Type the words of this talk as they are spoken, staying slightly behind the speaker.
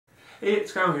Hey,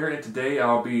 it's Kyle here, and today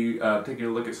I'll be taking a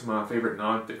look at some of my favorite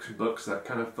nonfiction books that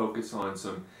kind of focus on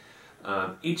some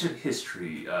ancient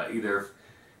history, either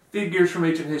figures from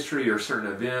ancient history or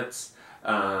certain events.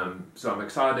 So I'm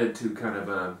excited to kind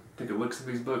of take a look at some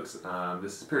of these books.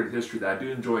 This is a period of history that I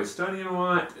do enjoy studying a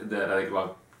lot, that I think a lot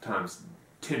of times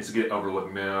tends to get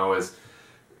overlooked now, as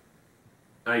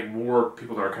I think more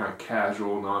people that are kind of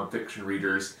casual nonfiction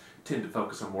readers tend to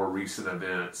focus on more recent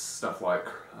events, stuff like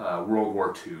World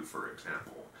War II, for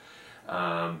example.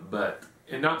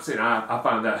 And not saying I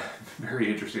find that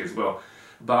very interesting as well,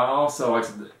 but also, like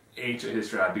the ancient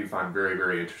history, I do find very,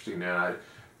 very interesting. And I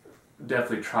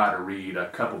definitely try to read a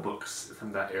couple books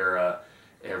from that era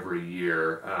every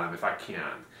year if I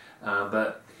can.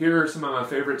 But here are some of my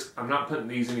favorites. I'm not putting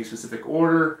these in any specific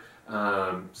order,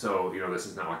 so this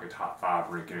is not like a top 5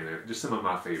 ranking or anything. Just some of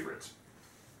my favorites.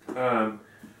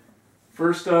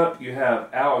 First up, you have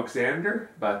Alexander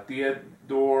by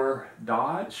Theodore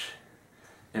Dodge,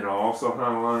 and I'll also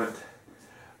highlight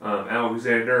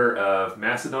Alexander of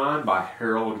Macedon by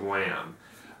Harold Lamb.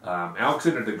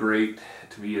 Alexander the Great,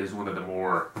 to me, is one of the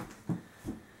more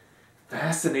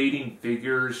fascinating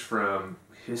figures from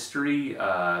history,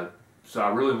 so I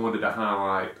really wanted to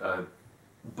highlight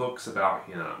books about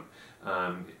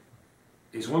him.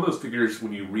 He's one of those figures,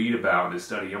 when you read about his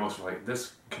study, you almost feel like,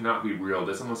 this cannot be real.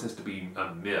 This almost has to be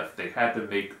a myth. They had to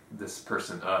make this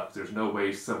person up. There's no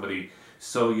way somebody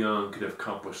so young could have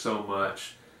accomplished so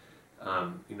much.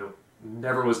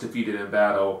 Never was defeated in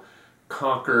battle,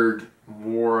 conquered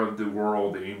more of the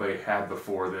world than anybody had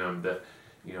before them. That,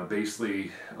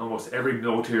 basically almost every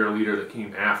military leader that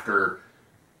came after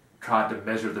tried to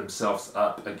measure themselves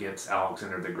up against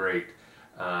Alexander the Great.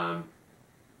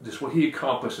 Just what he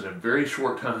accomplished in a very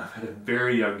short time at a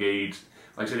very young age.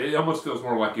 Like I said, it almost feels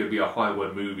more like it would be a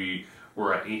Hollywood movie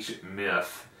or an ancient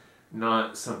myth,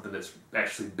 not something that's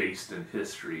actually based in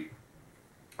history.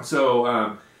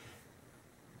 So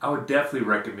I would definitely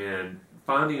recommend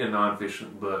finding a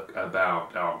nonfiction book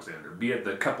about Alexander, be it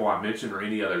the couple I mentioned or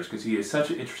any others, because he is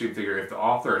such an interesting figure. If the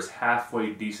author is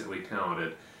halfway decently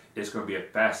talented, it's going to be a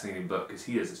fascinating book, because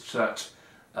he is such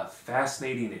a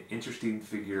fascinating and interesting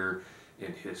figure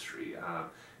in history. In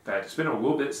fact, it's been a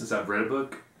little bit since I've read a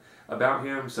book about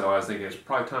him, so I was thinking it's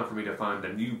probably time for me to find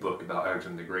a new book about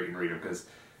Alexander the Great and read him, because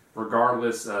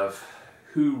regardless of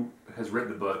who has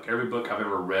written the book, every book I've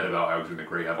ever read about Alexander the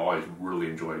Great I've always really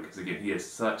enjoyed, because again, he is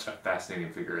such a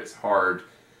fascinating figure. It's hard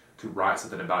to write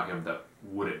something about him that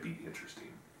wouldn't be interesting.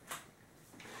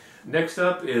 Next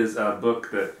up is a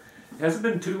book that hasn't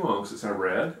been too long since I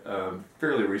read,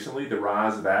 fairly recently, The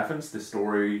Rise of Athens, the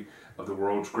story of the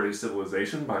world's greatest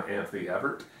civilization by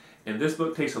Everitt. And this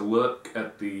book takes a look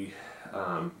at the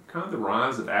kind of the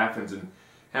rise of Athens and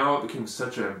how it became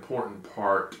such an important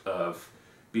part of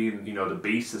being, the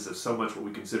basis of so much what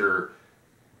we consider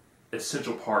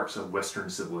essential parts of Western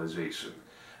civilization,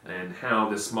 and how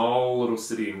this small little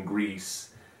city in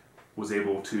Greece was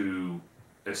able to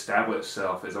establish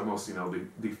itself as almost,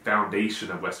 the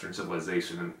foundation of Western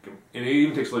civilization. And it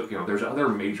even takes a look, there's other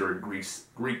major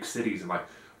Greek cities, and like,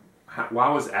 why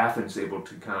was Athens able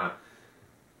to kind of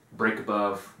break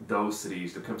above those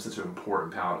cities to become such an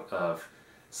important part of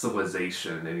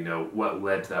civilization, and what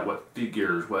led to that, what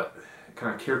figures, what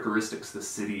kind of characteristics of the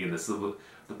city and the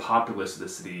populace of the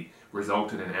city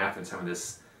resulted in Athens having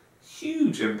this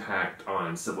huge impact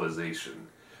on civilization.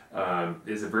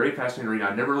 It's a very fascinating read.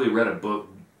 I never really read a book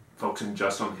focusing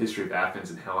just on the history of Athens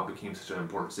and how it became such an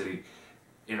important city,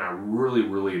 and I really,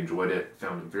 really enjoyed it.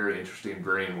 Found it very interesting,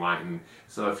 very enlightening.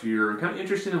 So if you're kind of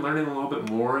interested in learning a little bit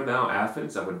more about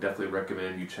Athens, I would definitely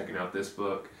recommend you checking out this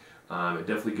book. It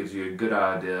definitely gives you a good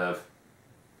idea of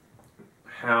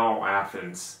how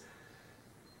Athens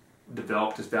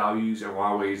developed its values, and in a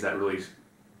lot of ways that really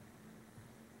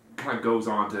kind of goes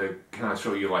on to kind of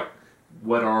show you, like,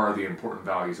 what are the important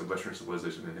values of Western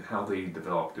civilization and how they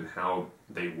developed and how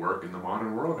they work in the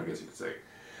modern world, I guess you could say.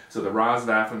 So The Rise of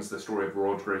Athens, the story of the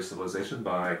world's greatest civilization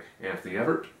by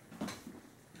Everitt.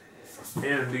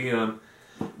 And the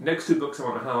next 2 books I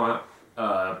want to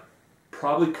highlight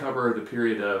probably cover the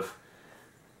period of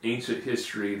ancient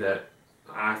history that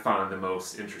I find the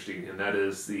most interesting, and that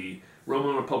is the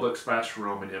Roman Republic /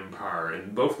 Roman Empire.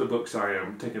 And both the books I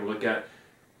am taking a look at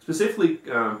specifically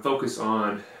focus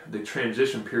on the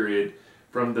transition period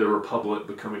from the Republic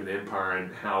becoming the Empire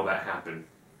and how that happened.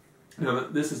 Now,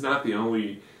 this is not the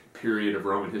only period of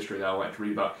Roman history that I like to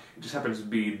read about. It just happens to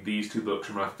be these 2 books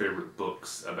are my favorite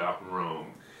books about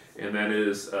Rome. And that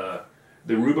is the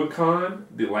Rubicon,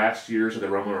 The Last Years of the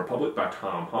Roman Republic by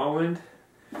Tom Holland,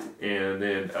 and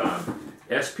then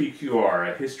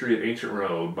SPQR, A History of Ancient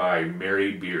Rome by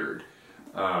Mary Beard.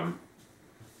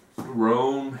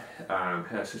 Rome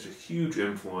has such a huge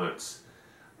influence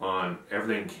on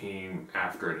everything came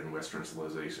after it in Western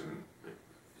civilization.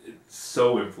 It's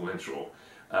so influential.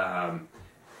 And,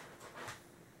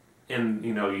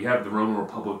 you know, you have the Roman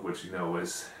Republic, which, you know,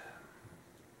 is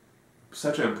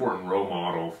such an important role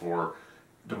model for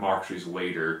democracies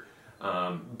later.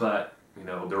 But, you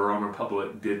know, the Roman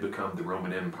Republic did become the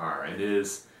Roman Empire. And it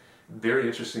is very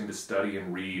interesting to study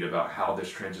and read about how this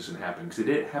transition happened, because it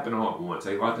didn't happen all at once.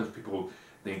 A lot of times people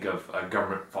think of a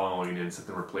government falling and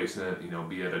something replacing it, you know,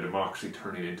 be it a democracy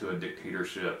turning into a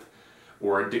dictatorship,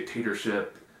 or a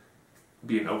dictatorship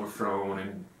being overthrown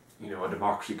and, you know, a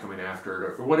democracy coming after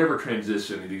it, or whatever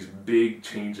transition, these big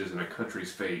changes in a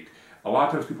country's fate. A lot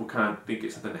of times people kind of think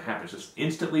it's something that happens just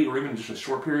instantly or even just a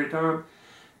short period of time.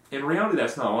 In reality,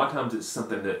 that's not. A lot of times it's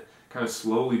something that kind of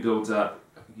slowly builds up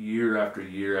year after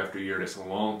year after year, and it's a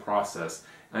long process.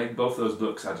 And I think both those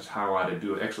books I just highlighted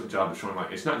do an excellent job of showing,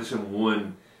 like, it's not just in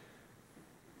one,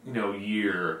 you know,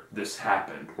 year this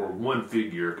happened, or one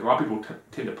figure. A lot of people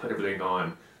tend to put everything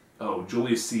on, oh,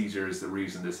 Julius Caesar is the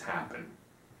reason this happened.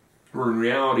 Where in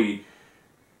reality,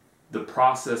 the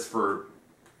process for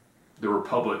the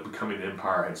Republic becoming an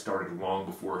empire had started long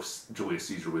before Julius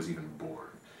Caesar was even born.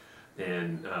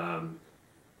 And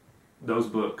those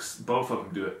books, both of them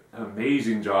do an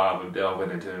amazing job of delving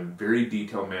into a very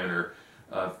detailed manner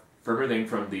for everything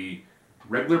from the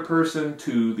regular person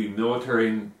to the military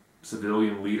and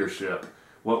civilian leadership,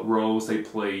 what roles they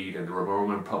played in the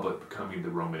Roman Republic becoming the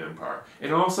Roman Empire.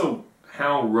 And also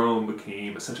how Rome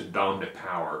became such a dominant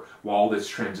power while this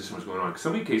transition was going on. In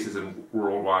so many cases in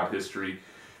worldwide history,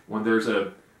 when there's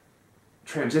a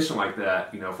transition like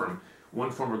that, you know, from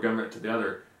one form of government to the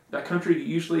other, that country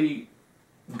usually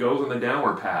goes on the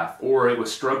downward path, or it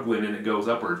was struggling and it goes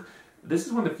upward. This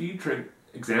is one of the few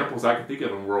examples I can think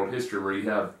of in world history where you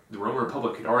have the Roman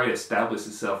Republic had already established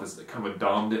itself as become a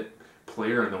dominant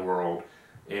player in the world,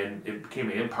 and it became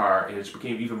an empire, and it just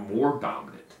became even more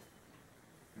dominant.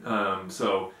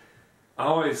 So I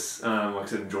always, like I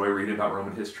said, enjoy reading about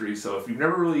Roman history. So if you've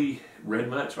never really read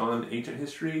much on ancient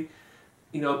history,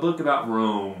 you know, a book about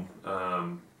Rome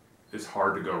is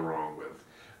hard to go wrong with.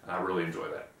 I really enjoy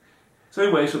that. So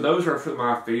anyway, so those are for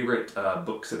my favorite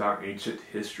books about ancient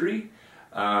history.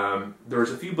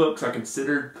 There's a few books I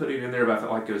considered putting in there, but I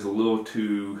felt like it was a little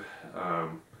too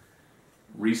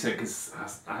recent, because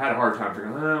I had a hard time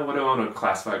figuring out what do I want to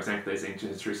classify exactly as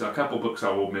ancient history. So a couple books I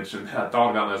will mention that I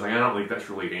thought about, and I was like, I don't think that's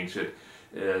really ancient.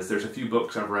 There's a few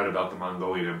books I've read about the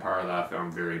Mongolian Empire that I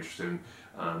found very interesting.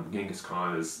 Genghis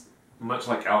Khan is, much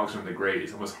like Alexander the Great,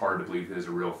 it's almost hard to believe he is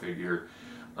a real figure.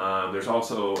 There's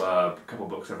also a couple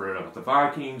books I've read about the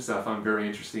Vikings that I found very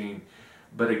interesting,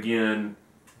 but again,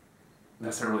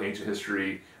 that's not really ancient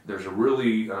history. There's a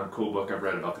really cool book I've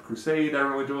read about the Crusade that I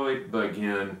really enjoyed, but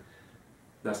again,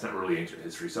 that's not really ancient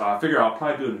history. So I figure I'll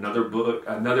probably do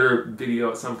another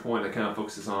video at some point that kind of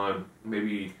focuses on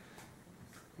maybe,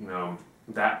 you know,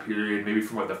 that period, maybe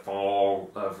from like the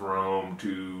fall of Rome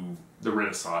to the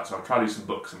Renaissance. So I'll try to do some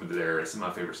books in there, some of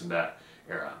my favorites in that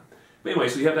era. But anyway,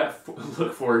 so you have that to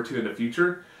look forward to in the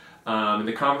future. In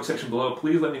the comment section below,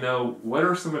 please let me know what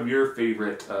are some of your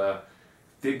favorite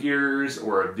figures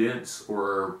or events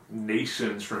or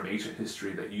nations from ancient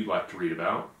history that you'd like to read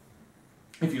about.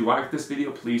 If you like this video,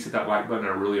 please hit that like button. I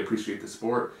really appreciate the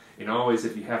support. And always,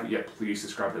 if you haven't yet, please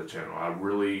subscribe to the channel. I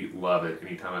really love it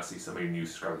anytime I see somebody new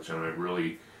subscribe to the channel. It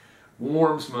really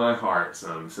warms my heart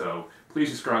some. So please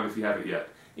subscribe if you haven't yet.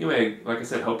 Anyway, like I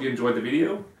said, hope you enjoyed the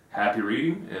video. Happy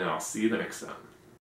reading, and I'll see you the next time.